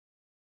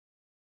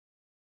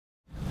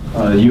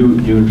You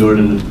and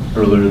Jordan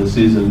earlier in the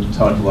season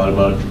talked a lot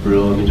about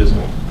Jabril. I mean, just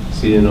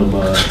seeing him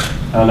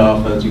on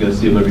offense, you guys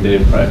see him every day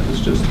in practice.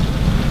 Just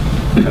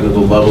kind of the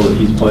level that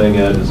he's playing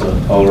at is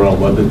an all-around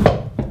weapon.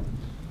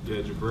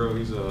 Yeah, Jabril,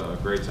 he's a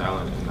great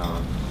talent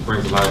and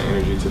brings a lot of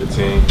energy to the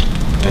team.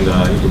 And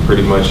he can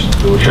pretty much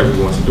do whatever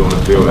he wants to do on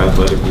the field,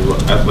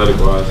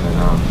 athletic-wise, and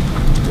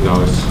you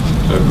know, it's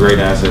a great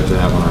asset to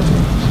have on our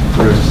team.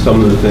 What are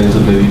some of the things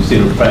that maybe you've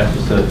seen in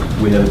practice that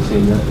we haven't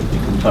seen yet that you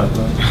can talk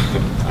about?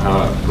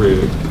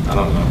 I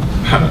don't know.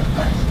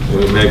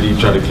 Maybe you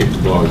try to kick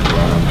the ball before,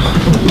 I don't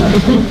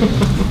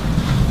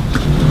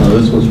know.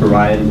 This one's for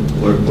Ryan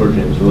or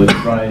James. Really,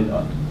 Ryan,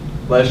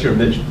 last year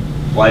Mitch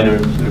Leidner,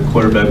 their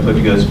quarterback, played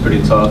you guys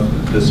pretty tough.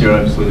 This year,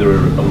 obviously, they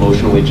were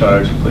emotionally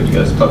charged. He played you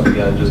guys tough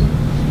again. Just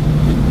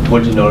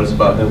what'd you notice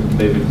about him?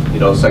 Maybe, you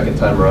know, second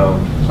time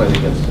around playing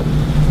against him.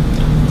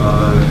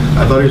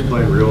 I thought he was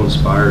playing real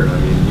inspired. I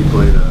mean, he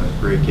played a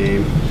great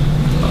game.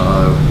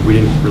 We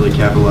didn't really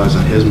capitalize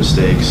on his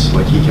mistakes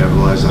like he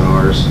capitalized on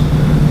ours.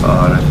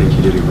 And I think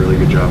he did a really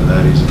good job of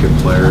that. He's a good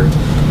player.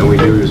 And we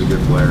knew he was a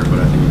good player, but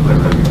I think he played a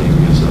really good game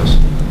against us.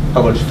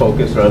 How much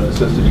focus or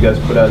emphasis did you guys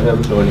put on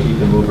him, knowing he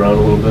can move around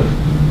a little bit?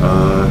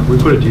 We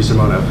put a decent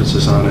amount of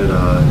emphasis on it.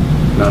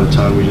 Not a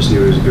ton. We just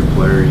knew he was a good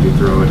player. He could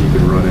throw it. He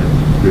could run it.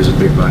 He was a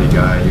big body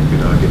guy. He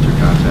could get through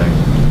contact.